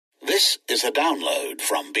This is a download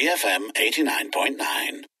from BFM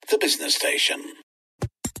 89.9, the business station.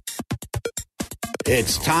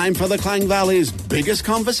 It's time for the Klang Valley's biggest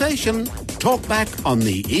conversation. Talkback on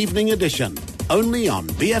the evening edition. Only on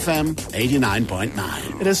BFM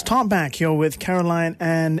 89.9. It is Talkback here with Caroline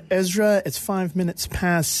and Ezra. It's 5 minutes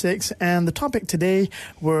past 6, and the topic today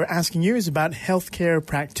we're asking you is about healthcare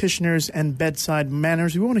practitioners and bedside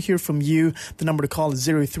manners. We want to hear from you. The number to call is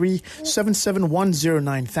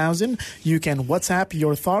 03-77109,000. You can WhatsApp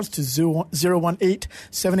your thoughts to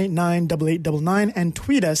 018-789-8899 and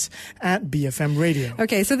tweet us at BFM Radio.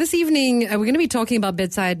 Okay, so this evening we're going to be talking about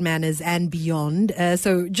bedside manners and beyond.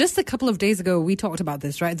 So just a couple of days ago, we talked about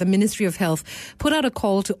this, right? The Ministry of Health put out a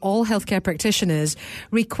call to all healthcare practitioners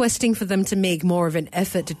requesting for them to make more of an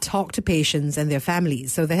effort to talk to patients and their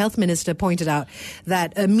families. So the health minister pointed out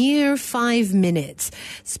that a mere 5 minutes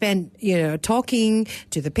spent, talking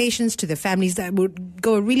to the patients, to their families, that would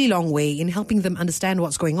go a really long way in helping them understand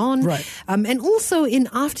what's going on. Right. And also in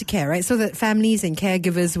aftercare, right? So that families and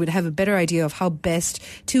caregivers would have a better idea of how best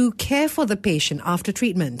to care for the patient after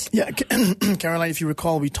treatment. Yeah, Caroline, if you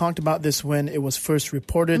recall, we talked about this when it was first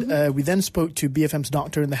reported. We then spoke to BFM's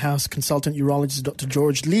doctor in the house, consultant urologist Dr.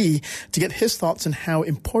 George Lee, to get his thoughts on how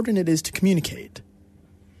important it is to communicate.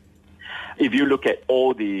 If you look at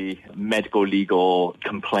all the medical legal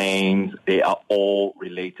complaints, they are all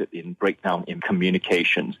related in breakdown in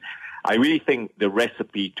communications. I really think the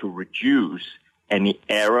recipe to reduce any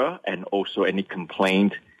error and also any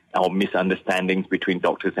complaint or misunderstandings between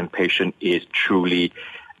doctors and patients is truly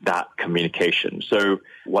that communication. So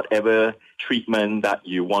whatever treatment that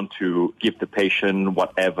you want to give the patient,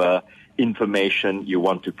 whatever information you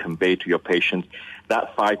want to convey to your patient,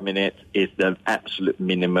 that 5 minutes is the absolute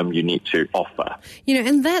minimum you need to offer.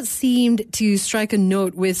 And that seemed to strike a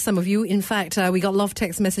note with some of you. In fact, we got a lot of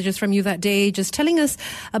text messages from you that day just telling us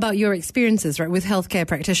about your experiences, right, with healthcare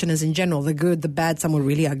practitioners in general, the good, the bad, some were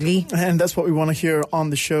really ugly. And that's what we want to hear on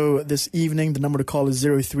the show this evening. The number to call is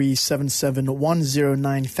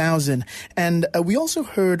 03-77109,000. And we also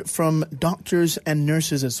heard from doctors and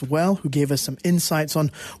nurses as well, who gave us some insights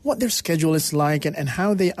on what their schedule is like and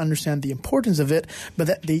how they understand the importance of it, but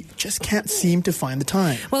that they just can't seem to find the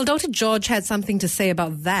time. Well, Dr. George had something to say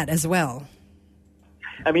about that as well.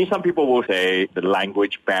 I mean, some people will say the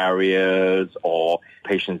language barriers or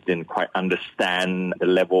patients didn't quite understand the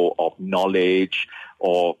level of knowledge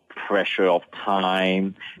or pressure of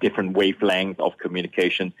time, different wavelengths of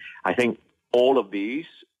communication. I think all of these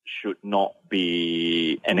should not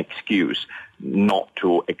be an excuse not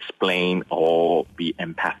to explain or be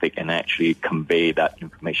empathic and actually convey that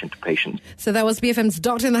information to patients. So that was BFM's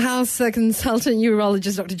Doctor in the House, consultant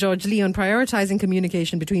urologist Dr. George Lee, on prioritizing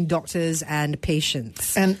communication between doctors and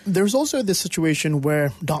patients. And there's also this situation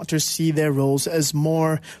where doctors see their roles as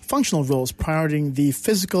more functional roles, prioritizing the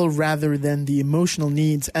physical rather than the emotional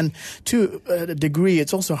needs. And to a degree,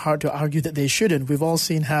 it's also hard to argue that they shouldn't. We've all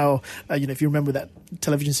seen how, if you remember that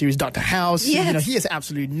television series Dr. House, yes. He has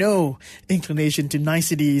absolutely no inclination to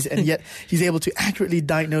niceties, and yet he's able to accurately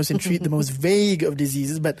diagnose and treat the most vague of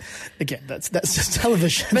diseases. But again, that's just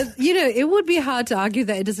television. But, it would be hard to argue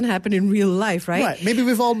that it doesn't happen in real life, right? Right. Maybe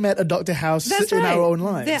we've all met a Dr. House in our own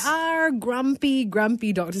lives. There are grumpy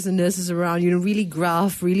doctors and nurses around, really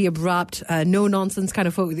gruff, really abrupt, no-nonsense kind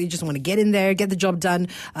of folk. They just want to get in there, get the job done,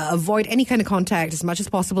 avoid any kind of contact as much as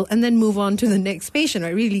possible, and then move on to the next patient,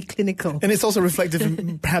 right? Really clinical. And it's also reflective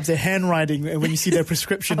in perhaps their handwriting when you see their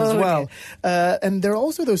prescription as well. Okay. And there are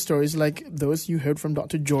also those stories like those you heard from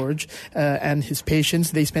Dr. George and his patients.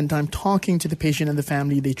 They spend time talking to the patient and the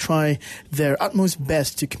family. They try their utmost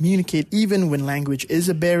best to communicate even when language is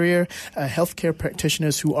a barrier. Healthcare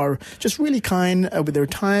practitioners who are just really kind with their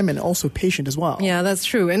time and also patient as well. Yeah, that's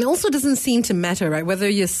true. And it also doesn't seem to matter, right, whether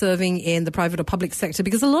you're serving in the private or public sector,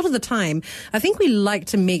 because a lot of the time, I think we like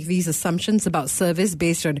to make these assumptions about service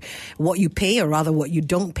based on what you pay, or rather what you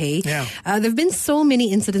don't pay. Yeah. There have been so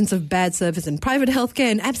many incidents of bad service in private healthcare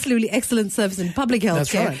and absolutely excellent service in public healthcare.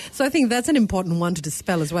 That's right. So I think that's an important one to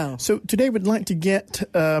dispel as well. So today we'd like to get,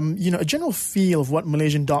 a general feel of what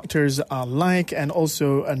Malaysian doctors are like, and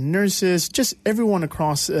also nurses, just everyone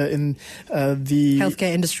across in the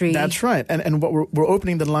healthcare industry. That's right. And what we're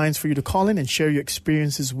opening the lines for you to call in and share your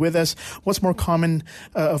experiences with us. What's more common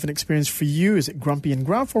of an experience for you? Is it grumpy and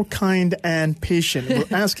gruff or kind and patient?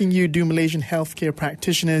 We're asking you, do Malaysian healthcare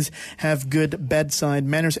practitioners have good bedside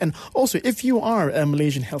manners? And also, So if you are a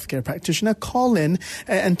Malaysian healthcare practitioner, call in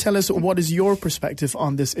and tell us what is your perspective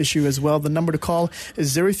on this issue as well. The number to call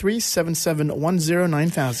is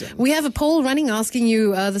 03-7710-9000. We have a poll running asking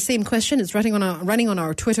you the same question. It's running on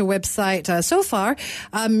our Twitter website. So far,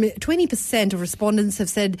 20% of respondents have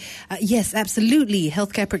said yes, absolutely.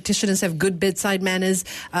 Healthcare practitioners have good bedside manners,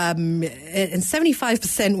 and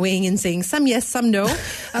 75% weighing in saying some yes, some no,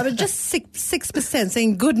 but just 6%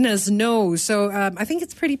 saying goodness no. So I think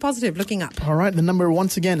it's pretty positive looking up. All right, the number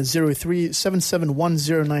once again is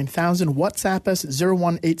 03-7710-9000. WhatsApp us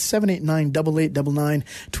 018-789-8899.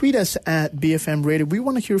 Tweet us at BFM Radio. We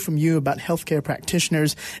want to hear from you about healthcare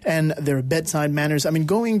practitioners and their bedside manners. I mean,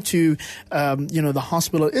 going to the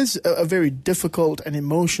hospital is a very difficult and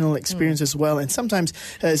emotional experience as well. And sometimes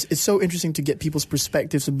it's so interesting to get people's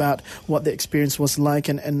perspectives about what the experience was like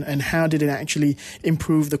and how did it actually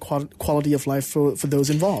improve the quality of life for those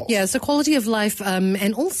involved. Yeah, so quality of life,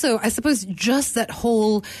 and also I suppose just that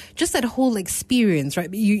whole experience,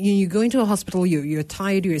 right? You go into a hospital, you're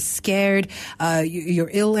tired, you're scared, you're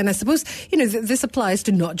ill, and I suppose this applies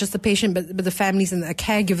to not just the patient but the families and the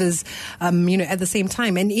caregivers, at the same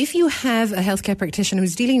time. And if you have a healthcare practitioner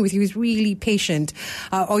who's dealing with you, who's really patient,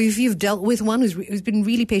 or if you've dealt with one who's been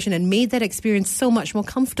really patient and made that experience so much more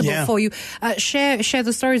comfortable for you, share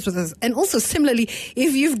the stories with us. And also similarly,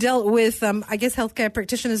 if you've dealt with healthcare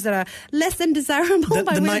practitioners that are less than desirable,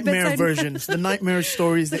 the nightmare versions, the nightmare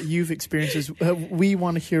stories that you've experienced, we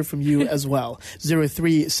want to hear from you as well.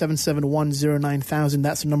 03-7710-9000.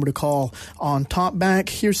 That's the number to call on Talkback.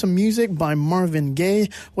 Here's some music by Marvin Gaye.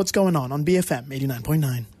 What's going on BFM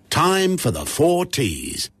 89.9? Time for the 4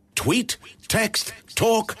 T's. Tweet, text,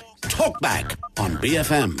 talk, Talkback on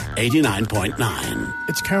BFM 89.9.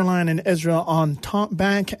 It's Caroline and Ezra on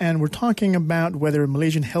Talkback, and we're talking about whether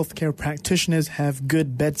Malaysian healthcare practitioners have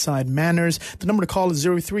good bedside manners. The number to call is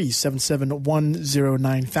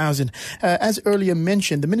 03-7710-9000. As earlier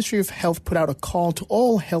mentioned, the Ministry of Health put out a call to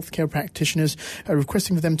all healthcare practitioners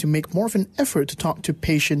requesting for them to make more of an effort to talk to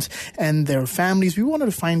patients and their families. We wanted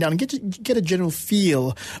to find out and get a general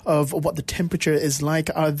feel of what the temperature is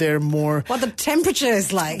like. Are there more... What the temperature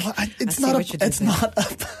is like? Well, it's not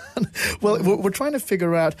up. Well, we're trying to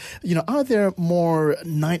figure out, are there more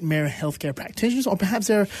nightmare healthcare practitioners, or perhaps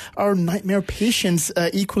there are nightmare patients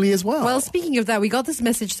equally as well? Well, speaking of that, we got this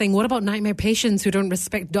message saying, what about nightmare patients who don't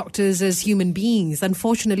respect doctors as human beings?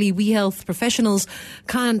 Unfortunately, we health professionals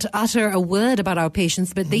can't utter a word about our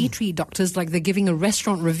patients, but they treat doctors like they're giving a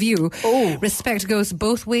restaurant review. Oh. Respect goes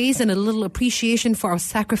both ways, and a little appreciation for our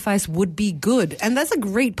sacrifice would be good. And that's a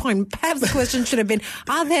great point. Perhaps the question should have been,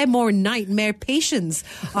 are there more nightmare patients?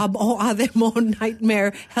 Or are there more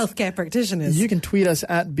nightmare healthcare practitioners? You can tweet us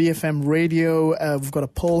at BFM Radio. We've got a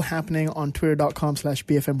poll happening on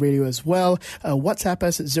twitter.com/BFM Radio as well. WhatsApp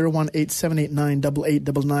us at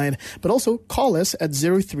 018-789-8899. But also call us at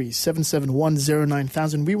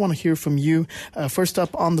 03-7710-9000. We want to hear from you. First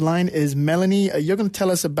up on the line is Melanie. You're going to tell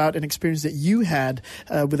us about an experience that you had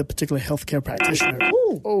with a particular healthcare practitioner.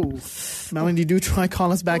 Oh, Melanie, do try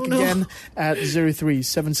call us back again at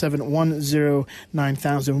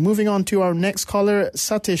 03-7710-9000. Moving on to our next caller,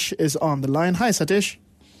 Satish is on the line. Hi, Satish.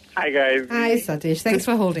 Hi, guys. Hi, Satish. Thanks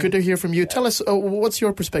for holding. Good to hear from you. Tell us, what's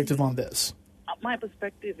your perspective on this? My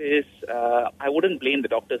perspective is I wouldn't blame the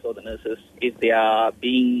doctors or the nurses if they are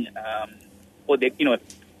being, like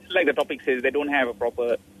the topic says, they don't have a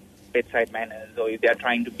proper bedside manners, or if they are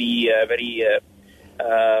trying to be very...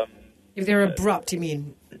 if they're abrupt, you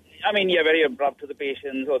mean? Very abrupt to the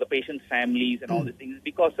patients or the patients' families and all these things.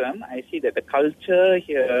 Because I see that the culture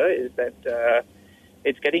here is that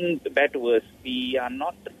it's getting bad to worse. We are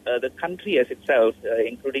not, the country as itself,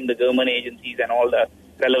 including the government agencies and all the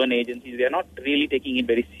relevant agencies, they are not really taking it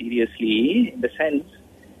very seriously, in the sense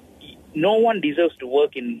no one deserves to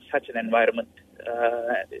work in such an environment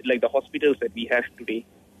like the hospitals that we have today.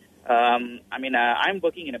 I'm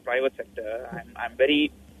working in a private sector. I'm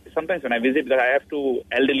very... Sometimes when I visit, because I have two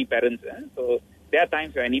elderly parents, so there are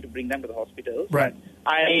times where I need to bring them to the hospital. Right.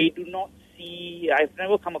 I do not see, I've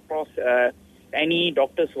never come across any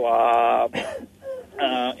doctors who are, do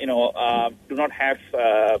not have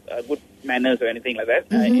good manners or anything like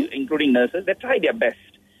that, including nurses. They try their best.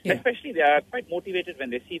 Yeah. Especially they are quite motivated when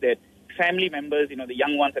they see that family members, the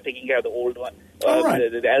young ones are taking care of the old ones, the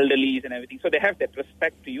elderlies and everything. So they have that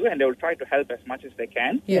respect to you, and they will try to help as much as they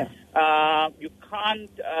can. Yeah. You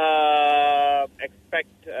can't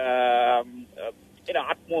expect,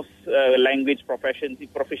 utmost language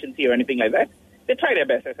proficiency or anything like that. They try their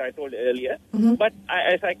best, as I told earlier. Mm-hmm. But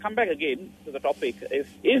as I come back again to the topic,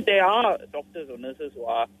 if there are doctors or nurses who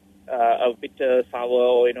are a bitter, sour,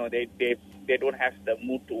 or they don't have the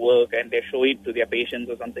mood to work and they show it to their patients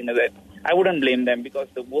or something like that, I wouldn't blame them because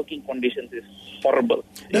the working conditions is horrible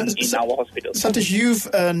in our hospital. Satish, you've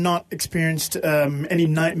not experienced any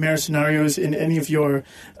nightmare scenarios in any of your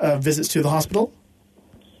visits to the hospital?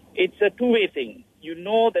 It's a two-way thing. You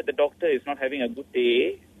know that the doctor is not having a good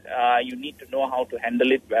day. You need to know how to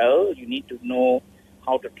handle it well. You need to know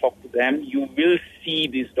how to talk to them. You will see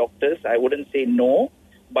these doctors. I wouldn't say no.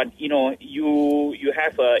 But, you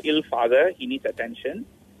have a ill father. He needs attention.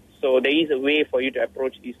 So there is a way for you to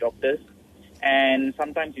approach these doctors. And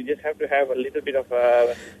sometimes you just have to have a little bit of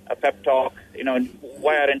a pep talk.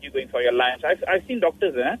 Why aren't you going for your lunch? I've seen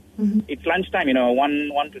doctors, It's lunchtime,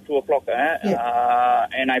 1 to 2 o'clock,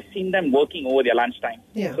 and I've seen them working over their lunchtime.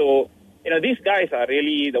 Yeah. So, these guys are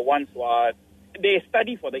really the ones who they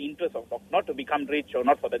study for the interest of doctor, not to become rich or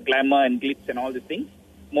not for the glamour and glitz and all these things.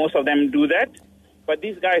 Most of them do that. But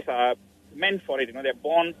these guys are meant for it. They're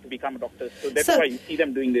born to become doctors. So that's why you see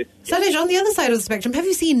them doing this. Satish, on the other side of the spectrum, have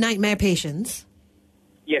you seen nightmare patients?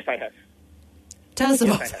 Yes, I have. Tell us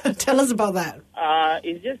about that.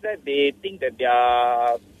 It's just that they think that they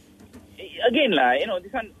are... Again,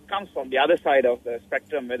 this one comes from the other side of the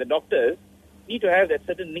spectrum where the doctors need to have that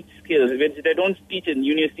certain niche skills which they don't teach in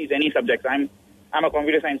universities any subjects. I'm a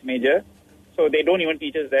computer science major, so they don't even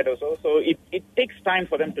teach us that also. So it takes time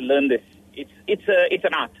for them to learn this. It's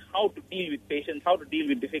an art, how to deal with patients, how to deal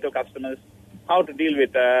with difficult customers, how to deal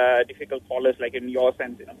with difficult callers, like in your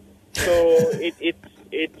sense, So it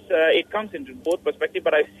comes into both perspectives.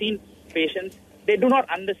 But I've seen patients, they do not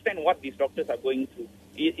understand what these doctors are going through.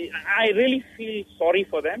 I really feel sorry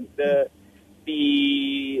for them.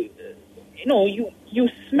 You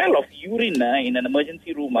smell of urine in an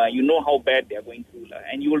emergency room. You know how bad they are going through,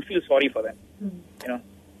 and you will feel sorry for them.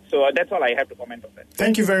 So that's all I have to comment on that.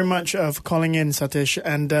 Thank you very much for calling in, Satish.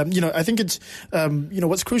 And, I think it's,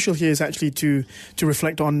 what's crucial here is actually to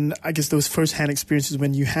reflect on, I guess, those first-hand experiences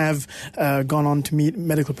when you have gone on to meet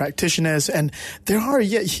medical practitioners. And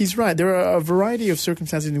he's right. There are a variety of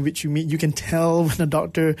circumstances in which you can tell when a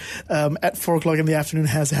doctor at 4 o'clock in the afternoon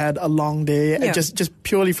has had a long day, just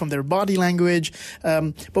purely from their body language.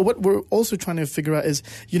 But what we're also trying to figure out is,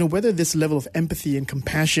 whether this level of empathy and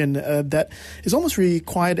compassion that is almost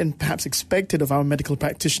required and perhaps expected of our medical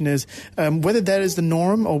practitioners, whether that is the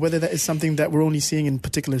norm or whether that is something that we're only seeing in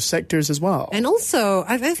particular sectors as well. And also,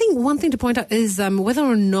 I think one thing to point out is whether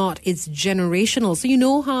or not it's generational. So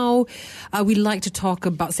how we like to talk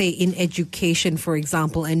about, say, in education, for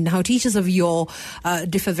example, and how teachers of yore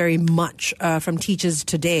differ very much from teachers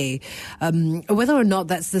today. Whether or not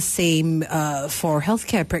that's the same for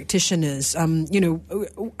healthcare practitioners.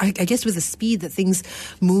 I guess with the speed that things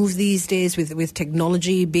move these days, with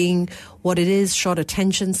technology being what it is, short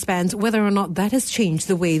attention spans, whether or not that has changed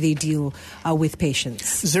the way they deal with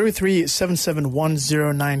patients.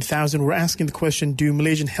 0377109000. We're asking the question, do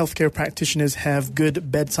Malaysian healthcare practitioners have good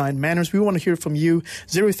bedside manners? We want to hear from you.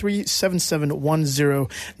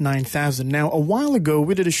 0377109000. Now, a while ago,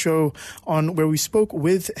 we did a show where we spoke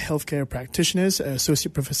with healthcare practitioners,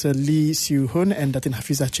 Associate Professor Lee Siu Hun and Datin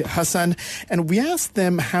Hafizah Cik Hassan, and we asked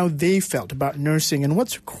them how they felt about nursing and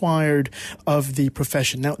what's required of the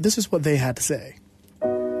profession. Now, this is what they had to say.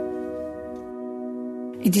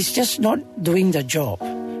 It is just not doing the job.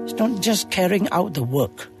 It's not just carrying out the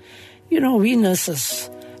work. We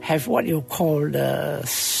nurses have what you call the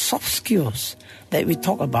soft skills that we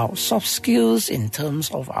talk about. Soft skills in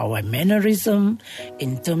terms of our mannerism,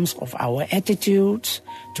 in terms of our attitudes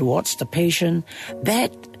towards the patient.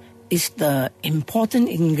 That is the important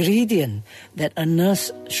ingredient that a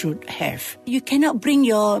nurse should have. You cannot bring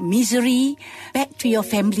your misery back to your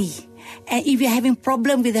family. And if you're having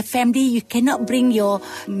problem with the family, you cannot bring your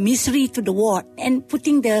misery to the ward and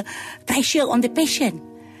putting the pressure on the patient.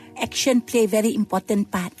 Action play a very important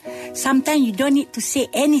part. Sometimes you don't need to say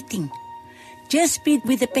anything. Just be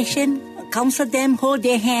with the patient, counsel them, hold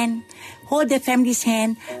their hand, hold their family's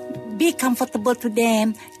hand, be comfortable to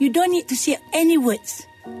them. You don't need to say any words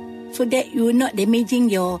so that you are not damaging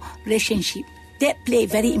your relationship. That play a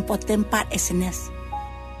very important part as a nurse.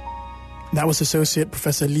 That was Associate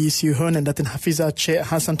Professor Lee Siu Hun and Datin Hafizah Cik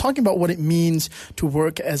Hassan talking about what it means to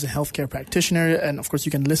work as a healthcare practitioner. And of course,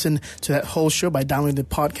 you can listen to that whole show by downloading the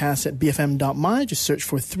podcast at bfm.my. Just search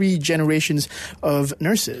for 3 generations of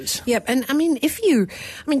nurses. Yep. And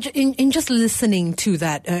in just listening to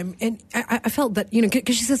that, and I felt that,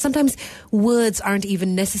 because she said sometimes words aren't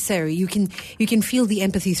even necessary. You can feel the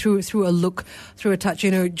empathy through a look, through a touch,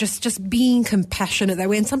 just being compassionate that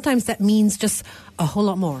way. And sometimes that means just a whole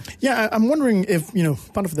lot more. Yeah, I'm wondering if,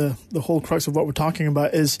 part of the whole crux of what we're talking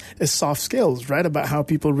about is soft skills, right? About how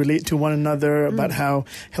people relate to one another, about how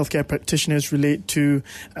healthcare practitioners relate to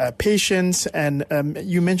patients. And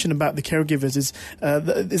you mentioned about the caregivers. Is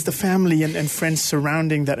the family and friends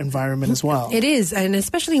surrounding that environment as well? It is, and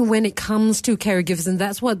especially when it comes to caregivers, and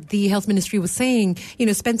that's what the health ministry was saying,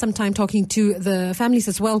 spend some time talking to the families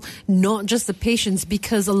as well, not just the patients,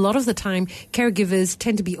 because a lot of the time caregivers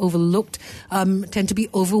tend to be overlooked, tend to be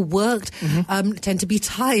overworked, tend to be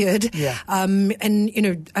tired. Yeah. And,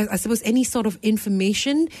 I suppose any sort of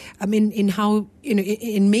information, in how,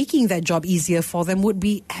 in making that job easier for them would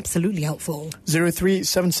be absolutely helpful.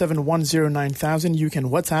 03-7710-9000. You can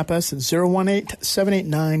WhatsApp us at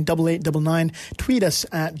 018-789-8899. Tweet us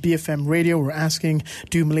at BFM Radio. We're asking,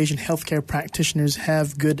 do Malaysian healthcare practitioners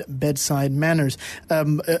have good bedside manners?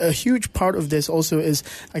 A huge part of this also is,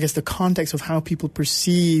 I guess, the context of how people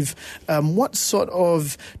perceive what sort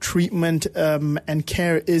of treatment and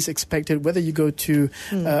care is expected, whether you go to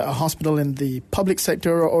a hospital in the public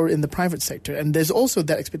sector or in the private sector. And there's also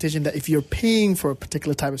that expectation that if you're paying for a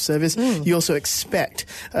particular type of service, you also expect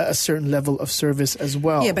a certain level of service as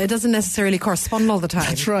well. Yeah, but it doesn't necessarily correspond all the time.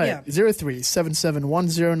 That's right. Yeah.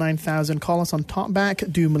 03-7710-9000. Call us on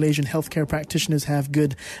Talkback. Do Malaysian healthcare practitioners have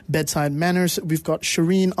good bedside manners? We've got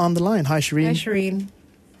Shireen on the line. Hi, Shireen. Hi, Shireen.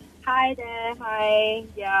 Hi there. Hi.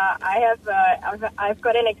 Yeah, I've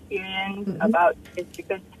got an experience about this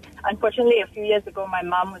because unfortunately a few years ago my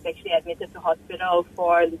mom was actually admitted to hospital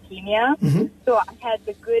for leukemia. So I had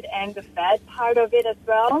the good and the bad part of it as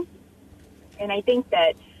well. And I think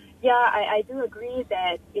that, I do agree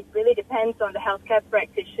that it really depends on the healthcare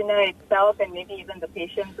practitioner itself and maybe even the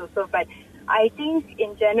patients also. But I think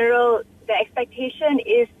in general, the expectation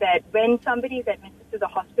is that when somebody is admitted to the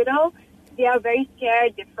hospital, they are very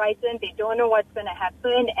scared, they're frightened, they don't know what's going to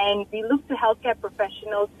happen. And we look to healthcare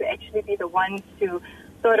professionals to actually be the ones to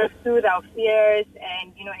sort of soothe our fears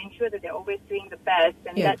and, ensure that they're always doing the best.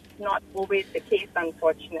 And that's not always the case,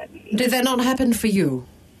 unfortunately. Did that not happen for you?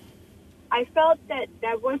 I felt that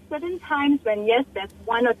there were certain times when, yes, there's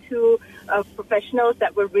one or two professionals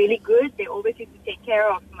that were really good. They always used to take care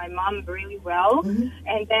of my mom really well. And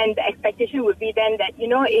then the expectation would be then that,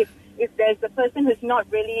 if there's a person who's not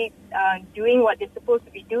really doing what they're supposed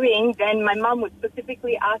to be doing, then my mom would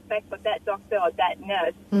specifically ask back for that doctor or that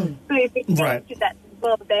nurse. So if it gets to that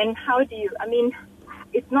level, then how do you,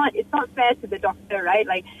 it's not fair to the doctor, right?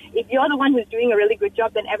 Like, if you're the one who's doing a really good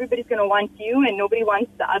job, then everybody's going to want you and nobody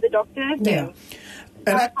wants the other doctors. Yeah.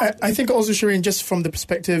 And I think also, Shireen, just from the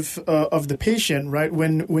perspective of the patient, right,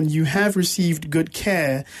 when you have received good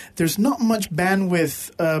care, there's not much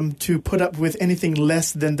bandwidth to put up with anything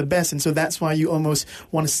less than the best. And so that's why you almost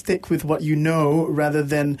want to stick with what you know rather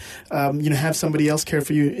than, have somebody else care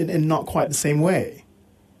for you in not quite the same way.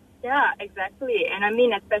 Yeah, exactly. And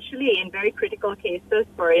especially in very critical cases,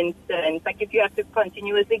 for instance, like if you have to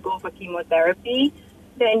continuously go for chemotherapy,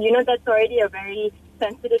 then, that's already a very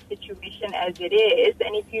sensitive situation as it is.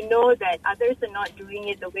 And if you know that others are not doing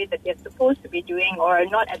it the way that they're supposed to be doing or are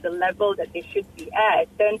not at the level that they should be at,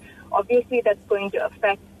 then obviously that's going to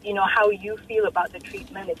affect, how you feel about the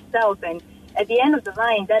treatment itself. And at the end of the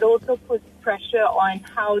line, that also puts pressure on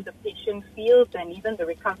how the patient feels and even the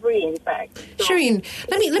recovery, in fact. So, Shireen,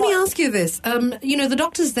 let me ask you this. The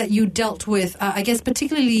doctors that you dealt with, I guess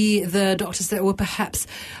particularly the doctors that were perhaps,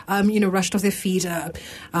 rushed off their feet,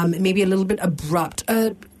 maybe a little bit abrupt,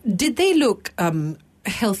 did they look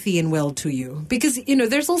healthy and well to you? Because,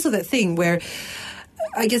 there's also that thing where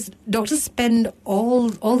I guess doctors spend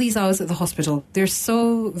all these hours at the hospital. They're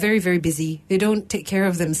so very, very busy. They don't take care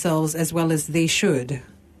of themselves as well as they should.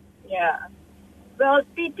 Yeah. Well,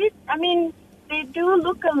 they do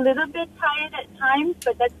look a little bit tired at times,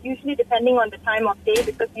 but that's usually depending on the time of day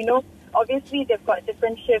because, obviously they've got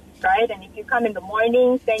different shifts, right? And if you come in the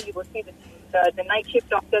mornings, then you will see the night shift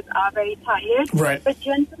doctors are very tired. Right. But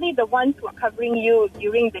generally the ones who are covering you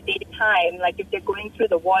during the daytime, like if they're going through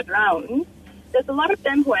the ward rounds, there's a lot of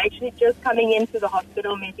them who are actually just coming into the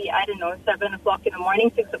hospital maybe, 7 o'clock in the morning,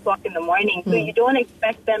 6 o'clock in the morning. So you don't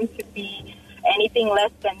expect them to be anything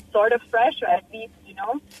less than sort of fresh or at least,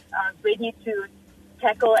 ready to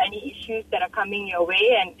tackle any issues that are coming your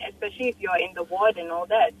way, and especially if you're in the ward and all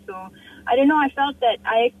that. So I don't know, I felt that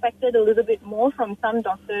I expected a little bit more from some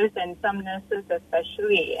doctors and some nurses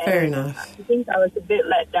especially. And Fair enough. I think I was a bit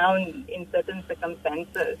let down in certain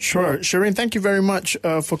circumstances. Sure. Shireen, thank you very much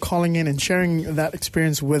for calling in and sharing that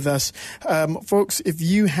experience with us. Folks, if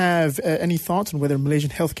you have any thoughts on whether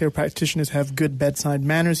Malaysian healthcare practitioners have good bedside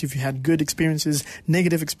manners, if you had good experiences,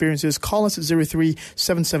 negative experiences, call us at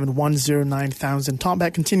 03-7710-9000.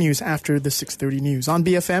 Talkback continues after the 6:30 news on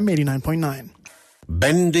BFM 89.9.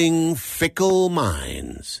 Bending fickle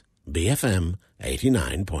minds. BFM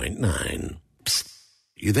 89.9. Psst.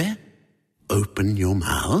 You there? Open your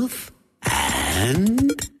mouth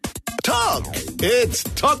and talk. It's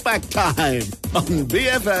Talkback time on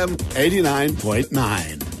BFM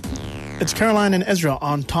 89.9. It's Caroline and Ezra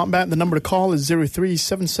on Talkback. The number to call is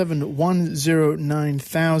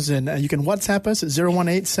 03-7710-9000. You can WhatsApp us at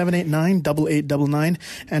 018-789-8899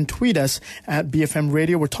 and tweet us at BFM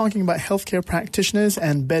Radio. We're talking about healthcare practitioners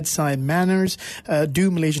and bedside manners.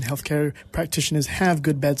 Do Malaysian healthcare practitioners have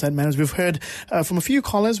good bedside manners? We've heard from a few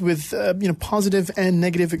callers with positive and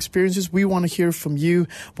negative experiences. We want to hear from you.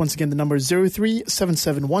 Once again, the number is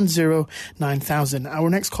 03-7710-9000. Our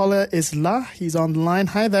next caller is La. He's on the line.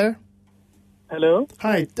 Hi there. Hello.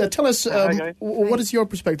 Hi. Tell us, Hi, guys. what is your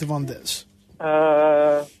perspective on this?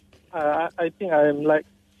 I think I'm like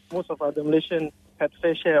most of the Malaysians had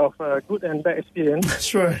fair share of good and bad experience.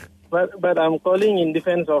 Sure. But I'm calling in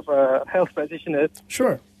defense of health practitioners.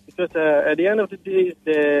 Sure. Because at the end of the day,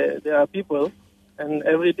 there are people, and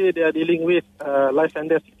every day they are dealing with life and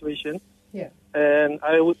death situation. Yeah. And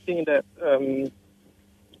I would think that the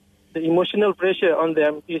emotional pressure on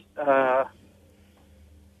them is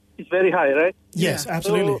very high, right? Yes,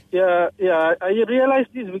 absolutely. So, I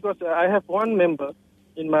realized this because I have one member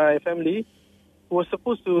in my family who was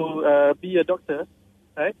supposed to be a doctor,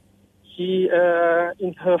 right? She,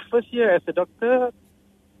 in her first year as a doctor,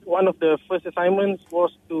 one of the first assignments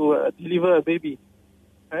was to deliver a baby,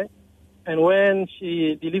 right? And when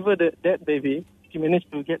she delivered that baby, she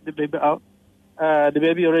managed to get the baby out. The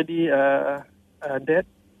baby already dead.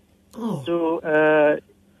 Oh. So,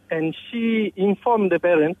 and she informed the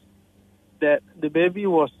parents that the baby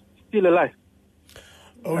was still alive.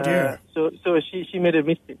 Oh dear. So she made a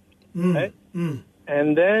mistake, right? Mm.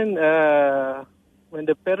 And then when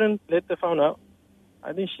the parents later found out,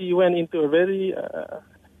 I think she went into a very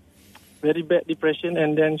bad depression,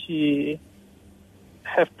 and then she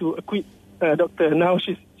have to quit doctor. Now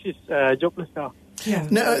she's jobless now. Yeah.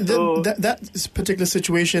 Now, that particular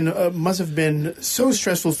situation must have been so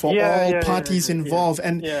stressful for all parties involved.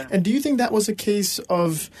 And do you think that was a case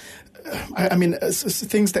of,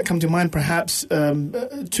 things that come to mind, perhaps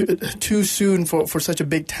too soon for such a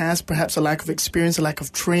big task, perhaps a lack of experience, a lack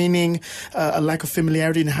of training, a lack of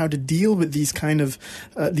familiarity in how to deal with these kinds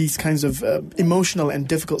of emotional and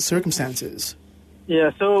difficult circumstances?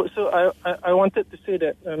 Yeah, so I wanted to say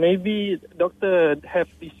that maybe doctor have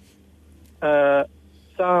this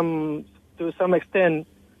to some extent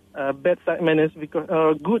bedside manners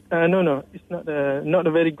because good it's not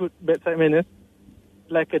a very good bedside manners,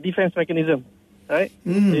 like a defense mechanism, right?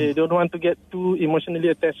 They don't want to get too emotionally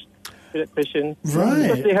attached to that patient, right?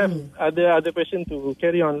 Because they have other patient to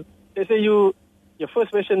carry on. They say your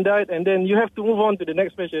first patient died, and then you have to move on to the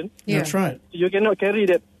next patient. Yeah. That's right. You cannot carry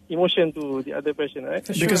that emotion to the other patient, right?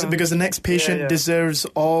 Because the next patient deserves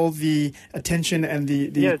all the attention and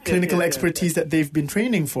the clinical expertise that they've been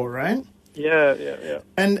training for, right? Yeah.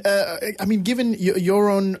 And given your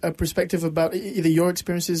own perspective about either your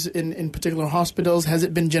experiences in particular hospitals, has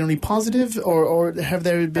it been generally positive, or have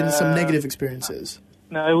there been some negative experiences?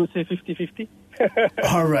 No, I would say 50-50.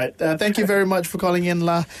 All right. Thank you very much for calling in,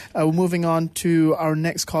 La. Moving on to our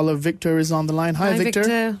next caller. Victor is on the line. Hi,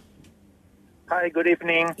 Victor. Hi, good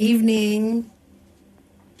evening. Evening.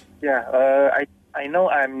 Yeah, I know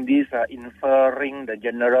I'm inferring the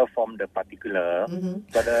general from the particular,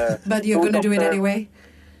 but you're going to do it anyway.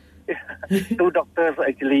 Two doctors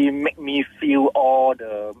actually make me feel all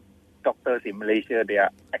the doctors in Malaysia, they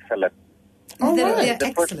are excellent. Oh, they're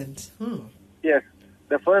excellent. Yes.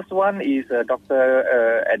 The first one is a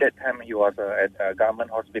doctor, at that time he was at a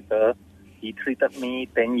government hospital. He treated me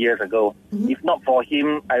 10 years ago. If not for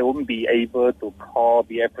him, I wouldn't be able to call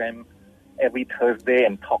BFM every Thursday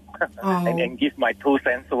and talk and give my 2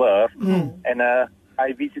 cents worth. And I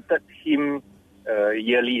visited him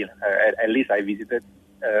yearly. At least I visit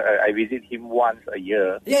him once a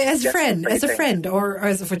year. Yeah, as a friend, or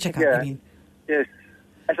as for checkup. Yeah. I mean, yes,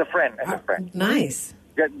 as a friend. Nice.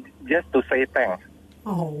 Just to say thanks.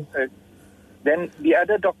 Oh. Then the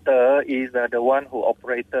other doctor is the one who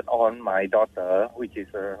operated on my daughter, which is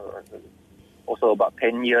also about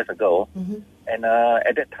 10 years ago. And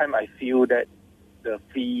at that time, I feel that the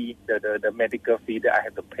fee, the medical fee that I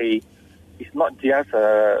have to pay, is not just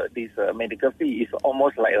this medical fee. It's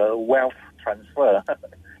almost like a wealth transfer.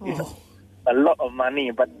 It's a lot of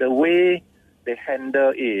money, but the way they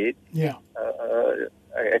handle it,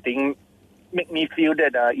 I think, make me feel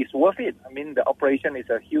that it's worth it. I mean, the operation is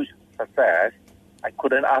a huge success. I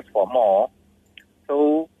couldn't ask for more.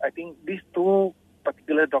 So I think these two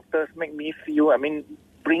particular doctors make me feel, I mean,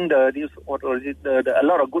 bring a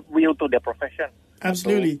lot of goodwill to their profession.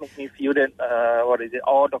 Absolutely. So make me feel that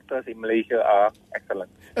all doctors in Malaysia are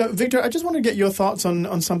excellent. Victor, I just want to get your thoughts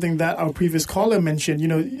on something that our previous caller mentioned. You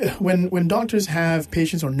know, when doctors have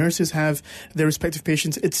patients or nurses have their respective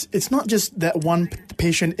patients, it's not just that one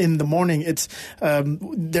patient in the morning. It's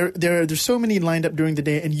there's so many lined up during the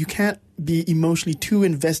day, and you can't be emotionally too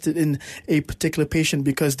invested in a particular patient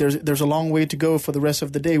because there's a long way to go for the rest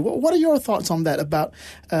of the day. What are your thoughts on that, about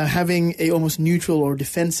having a almost neutral or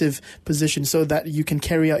defensive position so that you can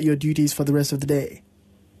carry out your duties for the rest of the day?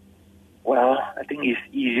 Well, I think it's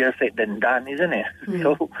easier said than done, isn't it?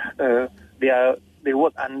 So they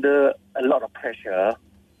work under a lot of pressure,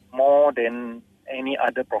 more than any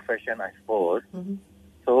other profession, I suppose.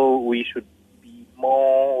 So we should be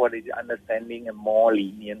more understanding and more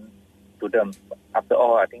lenient to them. After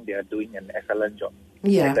all, I think they are doing an excellent job.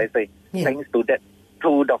 As I say, thanks to that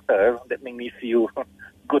two doctors, that make me feel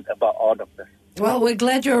good about all doctors. Well, we're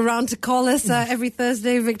glad you're around to call us every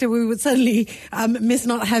Thursday, Victor. We would certainly miss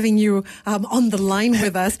not having you on the line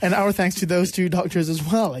with us. And our thanks to those two doctors as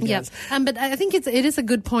well, I guess. Yeah. But I think it is a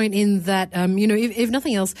good point in that, if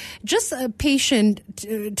nothing else, just a patient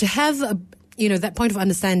to have that point of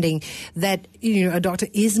understanding that, a doctor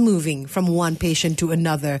is moving from one patient to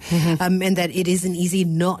another, and that it isn't easy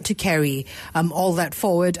not to carry all that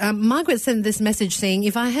forward. Margaret sent this message saying,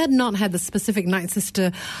 if I had not had the specific night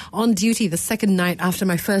sister on duty the second night after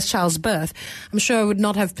my first child's birth, I'm sure I would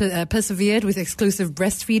not have persevered with exclusive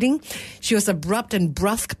breastfeeding. She was abrupt and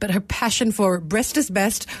brusque, but her passion for breast is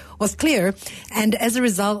best was clear, and as a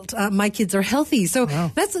result, my kids are healthy. So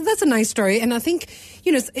that's a nice story, and I think,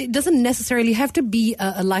 it doesn't necessarily have to be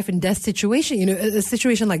a life and death situation. A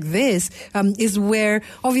situation like this is where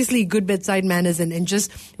obviously good bedside manners and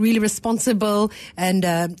just really responsible and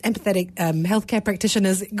empathetic healthcare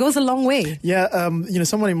practitioners goes a long way. Yeah,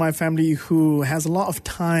 someone in my family who has a lot of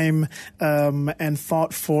time and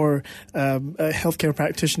thought for healthcare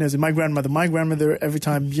practitioners. And my grandmother, every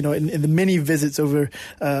time, in the many visits over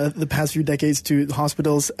the past few decades to the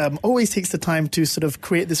hospitals, always takes the time to sort of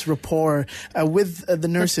create this rapport with the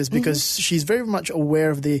nurses, because she's very much aware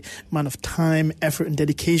of the amount of time, effort, and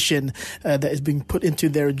dedication that is being put into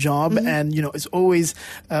their job, and is always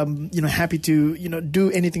happy to do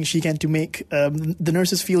anything she can to make the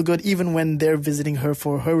nurses feel good, even when they're visiting her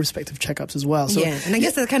for her respective checkups as well. So, and I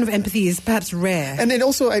guess that kind of empathy is perhaps rare. And it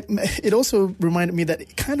also reminded me that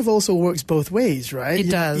it kind of also works both ways, right? It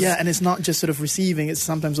does. Yeah, and it's not just sort of receiving; it's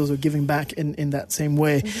sometimes also giving back in that same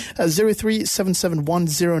way.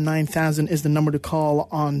 0377109000 is the number to call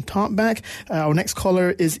on Talkback. Our next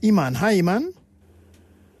caller is Iman. Hi, Iman.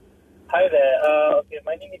 Hi there.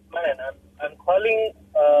 My name is Iman, and I'm calling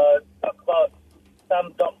to talk about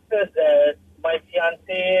some doctors that my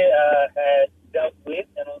fiancé has dealt with,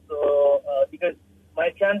 and also because my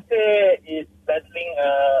fiancé is battling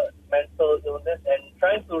mental illness and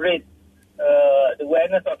trying to raise the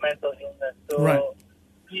awareness of mental illness. So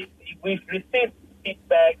we've received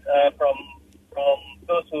feedback from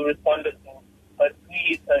those who responded to her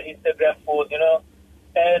tweets, her Instagram post,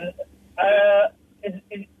 and it's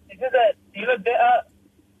just that there are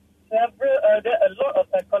a lot of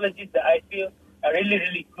psychologists that I feel are really,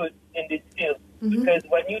 really good in this field, because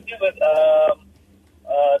when you deal with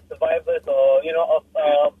survivors or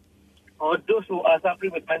those who are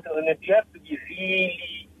suffering with mental illness, you have to be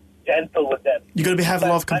really gentle with them. You got to have a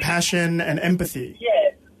lot of compassion and empathy.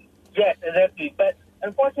 Yes, exactly. But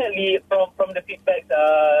unfortunately, from the feedback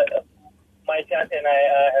my fiancé and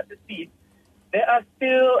I have received, there are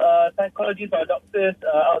still psychologists or doctors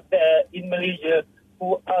out there in Malaysia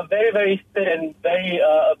who are very, very stern and very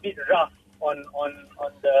a bit rough on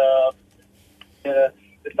the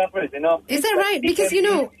sufferers, Is that right? Because,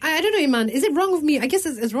 I don't know, Iman, is it wrong of me? I guess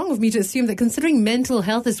it's wrong of me to assume that considering mental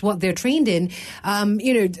health is what they're trained in,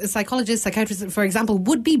 psychologists, psychiatrists, for example,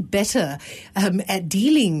 would be better at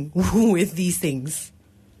dealing with these things.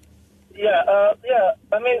 I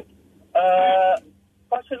mean,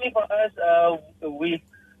 fortunately for us, we've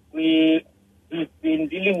been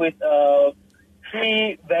dealing with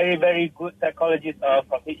three very, very good psychologists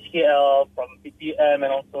from HKL, from PTM, and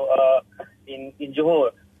also in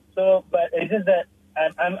Johor. So, but it's just that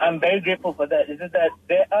and I'm very grateful for that. Is that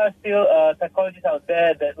there are still psychologists out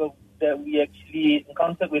there that we actually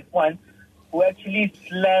encountered with one who actually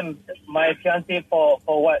slammed my fiancée for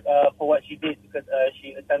what she did, because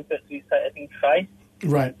she attempted suicide, I think, twice.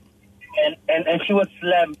 Right. And she was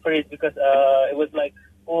slammed for it because it was like,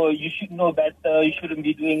 oh, you should know better, you shouldn't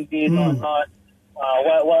be doing this or not.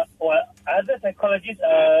 While other psychologists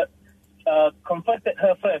comforted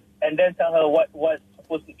her first and then tell her what was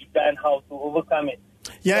supposed to be done, how to overcome it.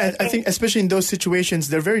 Yeah, I think especially in those situations,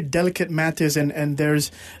 they're very delicate matters, and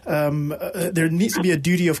there's there needs to be a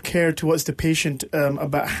duty of care towards the patient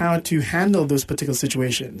about how to handle those particular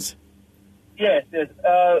situations. Yes.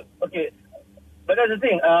 Okay. But that's the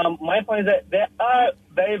thing. My point is that there are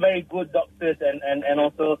very, very good doctors and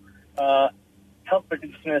also health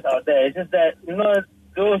practitioners out there. It's just that,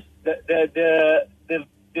 those the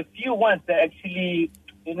few ones that actually,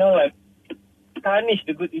 like tarnish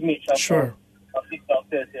the good image of these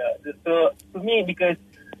doctors. Yeah. So to me, because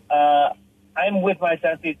I'm with my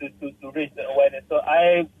fiancée to raise the awareness, so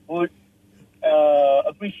I would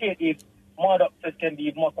appreciate if more doctors can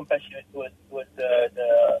be more compassionate towards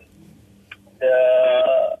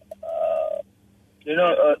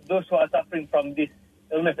those who are suffering from this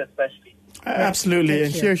illness, especially. Absolutely,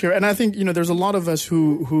 and here, and I think there's a lot of us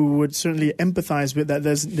who would certainly empathize with that.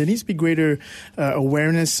 There needs to be greater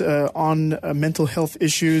awareness on mental health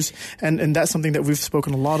issues, and that's something that we've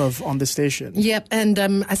spoken a lot of on this station. Yep, and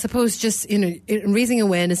I suppose just raising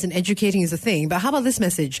awareness and educating is a thing. But how about this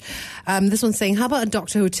message? This one's saying, how about a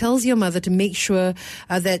doctor who tells your mother to make sure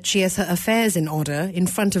that she has her affairs in order in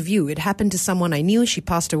front of you? It happened to someone I knew. She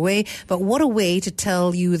passed away, but what a way to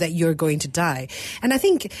tell you that you're going to die. And I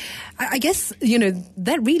think, I guess,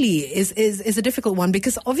 that really is a difficult one,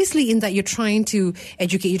 because obviously in that you're trying to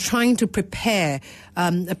educate, you're trying to prepare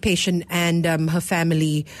a patient and her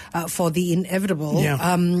family for the inevitable. Yeah.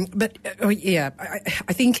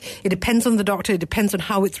 I think it depends on the doctor. It depends on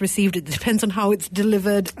how it's received. It depends on how it's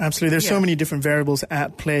delivered. Absolutely. There's so many different variables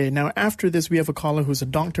at play. Now, after this, we have a caller who's a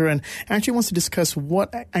doctor and actually wants to discuss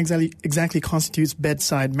what exactly constitutes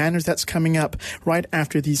bedside manners. That's coming up right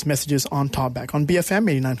after these messages on Talkback on BFM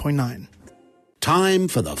 89.9. Time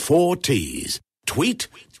for the 4 T's. Tweet,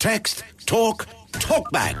 text, talk,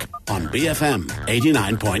 Talkback on BFM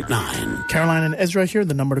 89.9. Caroline and Ezra here.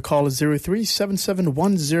 The number to call is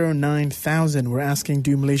 03-77109000. We're asking,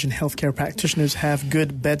 do Malaysian healthcare practitioners have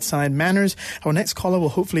good bedside manners? Our next caller will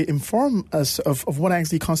hopefully inform us of what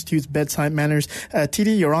actually constitutes bedside manners.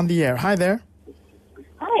 TD, you're on the air. Hi there.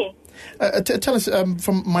 Hi. Tell us,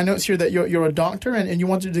 from my notes here, that you're a doctor and you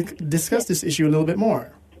wanted to discuss this issue a little bit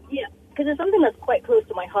more. Yeah, because it's something that's quite close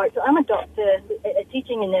to my heart. So I'm a doctor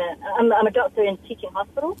teaching I'm a doctor in teaching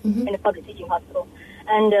hospital, in a public teaching hospital.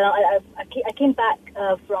 And I came back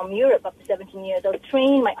from Europe after 17 years. I was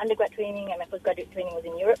trained, my undergrad training and my postgraduate training was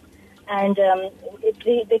in Europe. And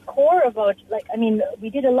the core about, we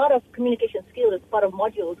did a lot of communication skills as part of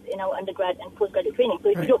modules in our undergrad and postgraduate training. So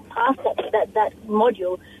if you don't pass that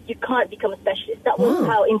module, you can't become a specialist. That was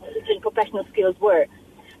how important professional skills were.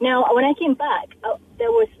 Now, when I came back,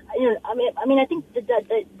 there was, I think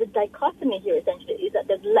the dichotomy here essentially is that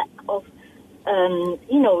there's lack of,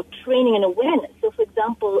 training and awareness. So, for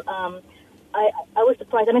example, I was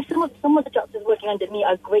surprised. Some of the doctors working under me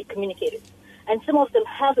are great communicators, and some of them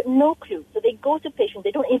have no clue. So they go to patients,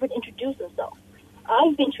 they don't even introduce themselves.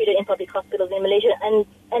 I've been treated in public hospitals in Malaysia, and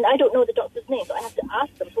I don't know the doctor's name, so I have to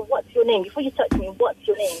ask them, so what's your name? Before you touch me, what's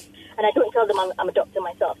your name? And I don't tell them I'm a doctor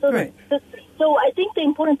myself. So, so I think the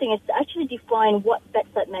important thing is to actually define what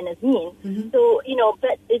bedside manners mean. So,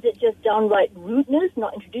 is it just downright rudeness,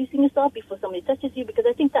 not introducing yourself before somebody touches you? Because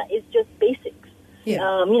I think that is just basics.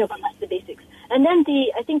 That's the basics. And then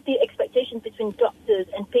I think the expectations between doctors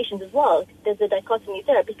and patients as well, there's a dichotomy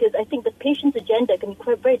there, because I think the patient's agenda can be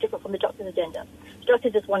quite very different from the doctor's agenda. The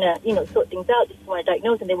doctors just want to, sort things out, they just want to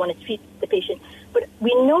diagnose, and they want to treat the patient. But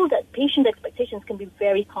we know that patient expectations can be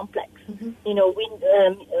very complex. It's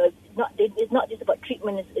not just about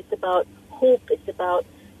treatment, it's about hope, it's about,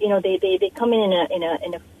 they come in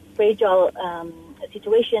a fragile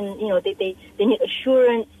situation, they need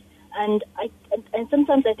assurance. And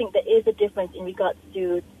sometimes I think there is a difference in regards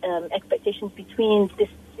to expectations between this,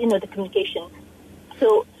 the communication.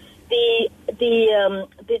 So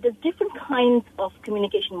there's different kinds of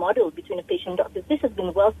communication models between a patient and doctor. This has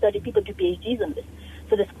been well studied. People do PhDs on this.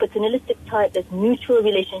 So there's paternalistic type, there's mutual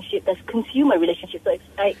relationship, there's consumer relationship. So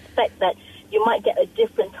I expect that you might get a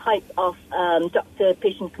different type of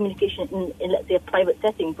doctor-patient communication in, let's say, a private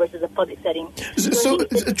setting versus a public setting. So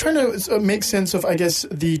trying to make sense of, I guess,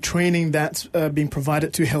 the training that's being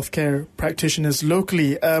provided to healthcare practitioners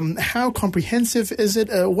locally, how comprehensive is it?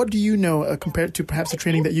 What do you know compared to perhaps the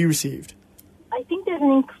training that you received? I think there's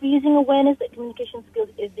an increasing awareness that communication skills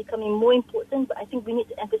is becoming more important, but I think we need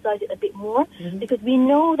to emphasize it a bit more because we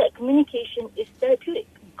know that communication is therapeutic.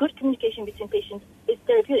 Good communication between patients is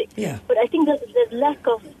therapeutic. Yeah. But I think there's lack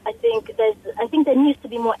of, I think there needs to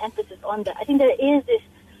be more emphasis on that. I think there is this,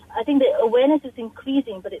 I think the awareness is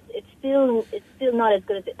increasing, but it's still not as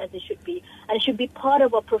good as it should be. And it should be part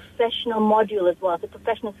of a professional module as well, the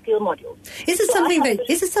professional skill module. Is it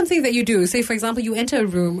something that you do? Say, for example, you enter a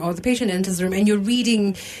room or the patient enters the room and you're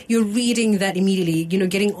reading that immediately,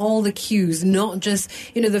 getting all the cues, not just,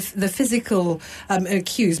 the physical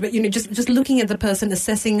cues, but, just looking at the person,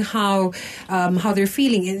 assessing how they're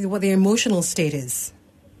feeling, what their emotional state is.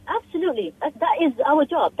 Absolutely. That is our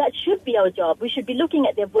job. That should be our job. We should be looking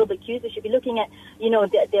at their verbal cues. We should be looking at,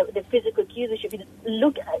 their physical cues. We should be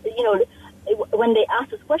when they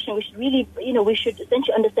ask us questions, we should really, we should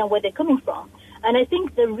essentially understand where they're coming from. And I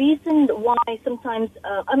think the reason why sometimes,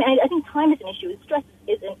 I think time is an issue. Stress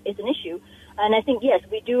is an issue. And I think, yes,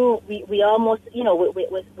 we are almost, we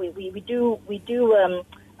do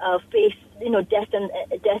face,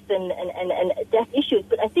 death issues.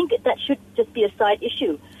 But I think that should just be a side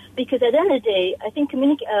issue. Because at the end of the day, I think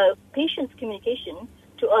patients' communication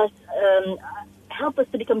to us help us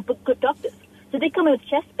to become good doctors. So they come in with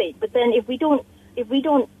chest pain, but then if we don't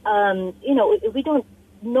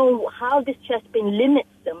know how this chest pain limits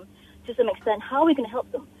them to some extent, how are we going to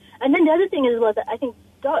help them? And then the other thing as well that I think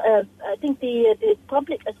the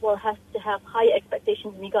public as well has to have higher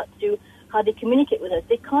expectations in regard to how they communicate with us.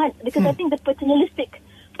 They can't, because I think the paternalistic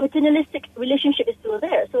relationship is still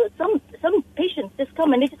there. So some patients just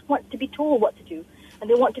come and they just want to be told what to do, and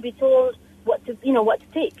they want to be told what to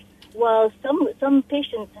take. While some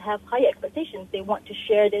patients have higher expectations, they want to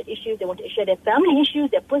share their issues, they want to share their family issues,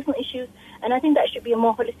 their personal issues, and I think that should be a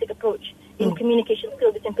more holistic approach in communication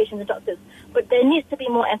skills between patients and doctors. But there needs to be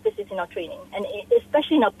more emphasis in our training, and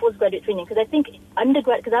especially in our postgraduate training, because I think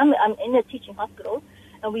undergrad, because I'm in a teaching hospital,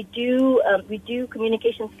 and we do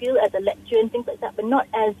communication skill as a lecture and things like that, but not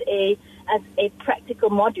as a practical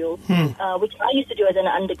module, which I used to do as an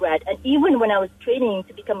undergrad. And even when I was training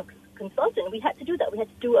to become a consultant, we had to do that. We had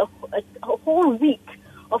to do a whole week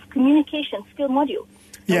of communication skill module.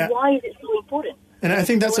 Yeah. And why is it so important? And I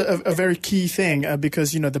think that's a very key thing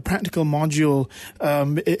because, the practical module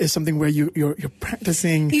is something where you're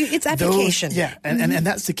practicing. It's application. And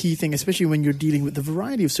that's the key thing, especially when you're dealing with the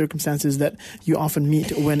variety of circumstances that you often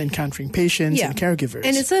meet when encountering patients and caregivers.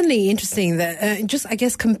 And it's certainly interesting that just, I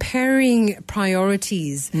guess, comparing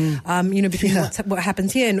priorities, between what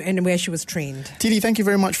happens here and where she was trained. Titi, thank you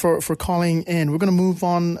very much for calling in. We're going to move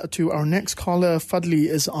on to our next caller. Fadli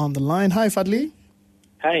is on the line. Hi, Fadli.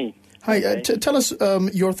 Hi. Hi, tell us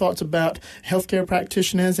your thoughts about healthcare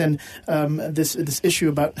practitioners and this issue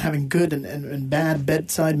about having good and bad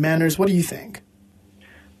bedside manners. What do you think?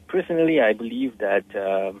 Personally, I believe that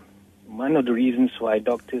one of the reasons why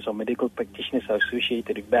doctors or medical practitioners are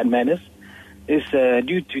associated with bad manners is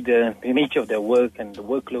due to the nature of their work and the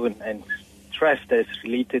workload and stress that is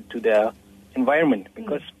related to their environment.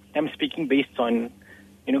 Because I'm speaking based on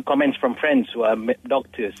comments from friends who are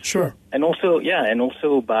doctors. Sure. And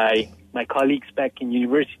also by my colleagues back in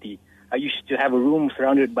university. I used to have a room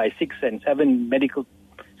surrounded by 6 and 7 medical,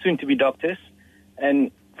 soon-to-be doctors.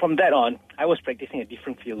 And from that on, I was practicing a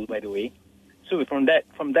different field, by the way. So from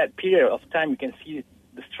that period of time, you can see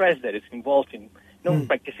the stress that is involved in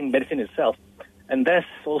practicing medicine itself. And that's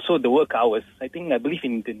also the work hours. I believe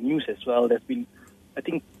in the news as well, there's been,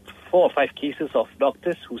 4 or 5 cases of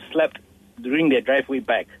doctors who slept during their driveway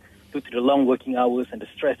back due to the long working hours and the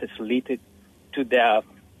stress that's related to their,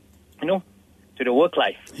 to the work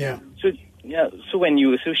life. Yeah. So when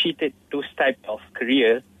you associate those type of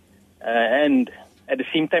career, and at the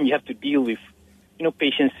same time you have to deal with,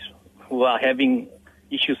 patients who are having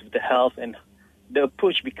issues with the health, and the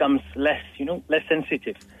approach becomes less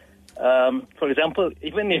sensitive. For example,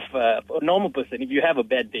 even if for a normal person, if you have a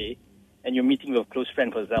bad day and you're meeting with a close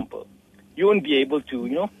friend, for example, you won't be able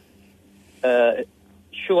to,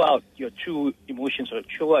 show out your true emotions or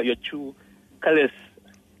show out your true colors,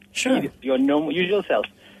 your normal, usual self.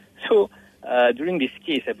 So during this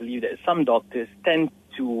case, I believe that some doctors tend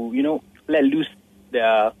to, let loose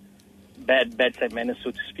their bedside manners, so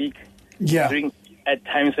to speak. Yeah. At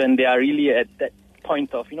times when they are really at that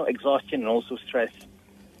point of, exhaustion and also stress.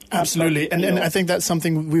 Absolutely, and I think that's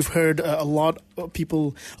something we've heard a lot of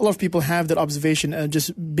people have that observation,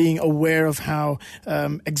 just being aware of how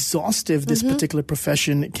exhaustive this particular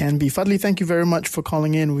profession can be. Fadli, thank you very much for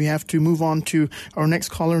calling in. We have to move on to our next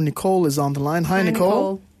caller. Nicole is on the line. Hi,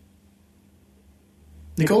 Nicole.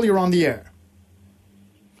 Nicole, you're on the air.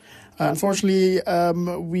 Unfortunately,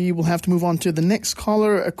 we will have to move on to the next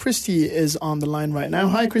caller. Christy is on the line right now.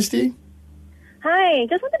 Hi, Christy. Hi,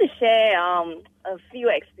 just wanted to share a few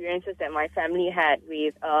experiences that my family had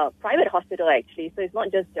with private hospital, actually. So it's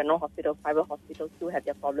not just general hospitals, private hospitals too have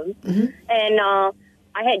their problems. And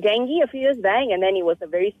I had dengue a few years back, and then it was a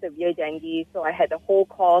very severe dengue. So I had the whole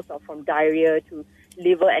course of from diarrhea to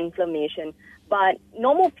liver inflammation. But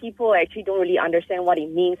normal people actually don't really understand what it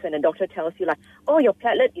means when a doctor tells you, like, oh, your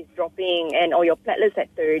platelet is dropping, and or your platelet's at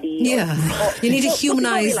 30. Yeah, you need to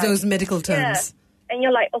humanize those medical terms. Yeah. And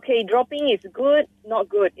you're like, okay, dropping is good, not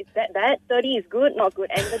good. Is that bad? 30 is good, not good.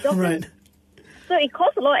 And the doctor... Right. So it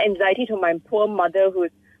caused a lot of anxiety to my poor mother, who's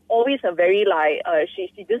always a very, like, she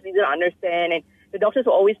just didn't understand. And the doctors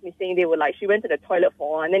were always missing. They were like, she went to the toilet for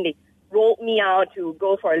a while, and then they rolled me out to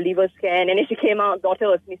go for a liver scan, and then she came out, daughter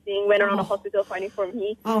was missing, went around the hospital finding for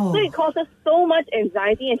me. So it caused her so much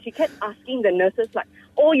anxiety, and she kept asking the nurses, like,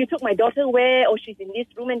 oh, you took my daughter where? Oh, she's in this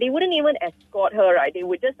room. And they wouldn't even escort her, right? They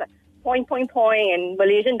would just like point, and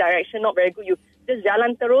Malaysian direction, not very good. You just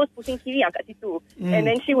jalan terus, pusing kiri, kat situ. And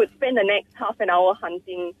then she would spend the next half an hour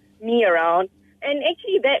hunting me around. And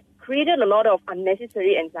actually that created a lot of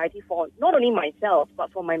unnecessary anxiety for not only myself,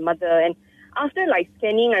 but for my mother. And after like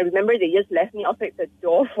scanning, I remember they just left me outside the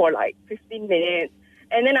door for like 15 minutes.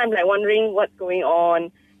 And then I'm like wondering what's going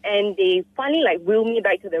on. And they finally like wheeled me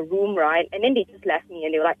back to the room, right? And then they just left me,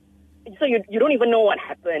 and they were like, so you don't even know what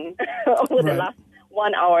happened over the last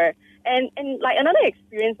 1 hour. And like another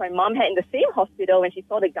experience my mom had in the same hospital when she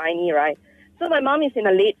saw the gynae, right? So my mom is in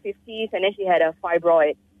her late 50s, and then she had a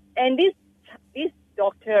fibroid. And this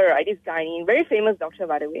doctor, right, this gynae, very famous doctor,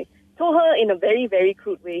 by the way, told her in a very, very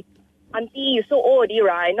crude way, Auntie, you're so old already,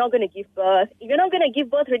 right? Not going to give birth. If you're not going to give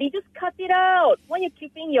birth already, just cut it out. Why are you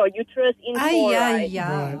keeping your uterus in for, right?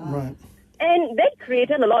 Right. And that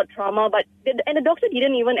created a lot of trauma, and the doctor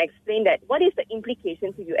didn't even explain that. What is the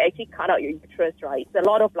implications if you actually cut out your uterus, right? It's a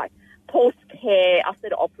lot of like post-care after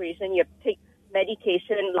the operation. You have to take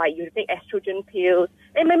medication, like you take estrogen pills.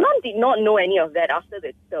 And my mom did not know any of that after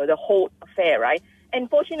the whole affair, right? And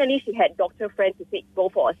fortunately, she had doctor friends to go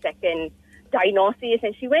for a second diagnosis,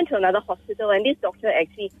 and she went to another hospital, and this doctor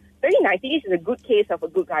actually, very nicely, this is a good case of a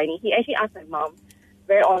good gynae. He actually asked my mom,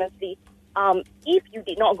 very honestly, if you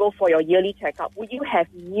did not go for your yearly checkup, would you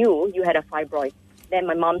have knew you had a fibroid? Then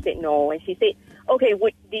my mom said no, and she said, okay,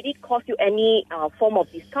 did it cause you any form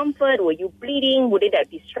of discomfort? Were you bleeding? Would it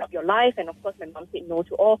disrupt your life? And of course, my mom said no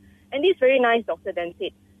to all. And this very nice doctor then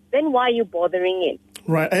said, then why are you bothering it?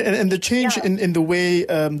 Right, and the change in the way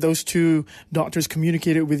those two doctors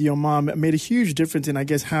communicated with your mom made a huge difference in, I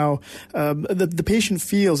guess, how the patient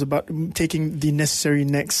feels about taking the necessary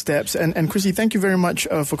next steps. And Chrissy, thank you very much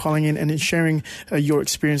for calling in and sharing your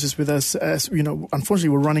experiences with us. As you know, unfortunately,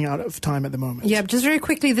 we're running out of time at the moment. Yeah, just very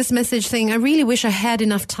quickly, this message saying, I really wish I had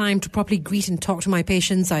enough time to properly greet and talk to my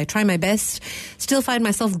patients. I try my best, still find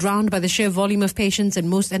myself drowned by the sheer volume of patients, and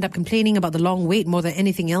most end up complaining about the long wait more than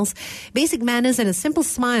anything else. Basic manners and a simple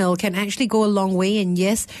smile can actually go a long way, and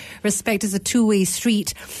yes, respect is a two-way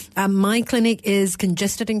street. My clinic is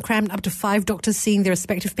congested and crammed, up to 5 doctors seeing their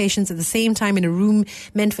respective patients at the same time in a room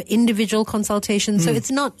meant for individual consultations. So it's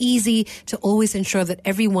not easy to always ensure that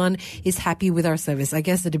everyone is happy with our service. I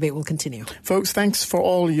guess the debate will continue. Folks, thanks for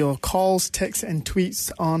all your calls, texts and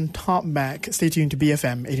tweets on Talkback. Stay tuned to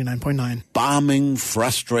BFM 89.9. Balming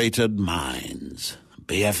frustrated minds.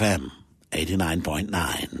 BFM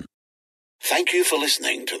 89.9. Thank you for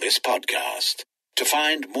listening to this podcast. To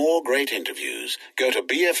find more great interviews, go to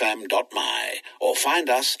bfm.my or find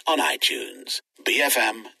us on iTunes.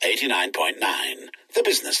 BFM 89.9, the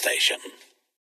business station.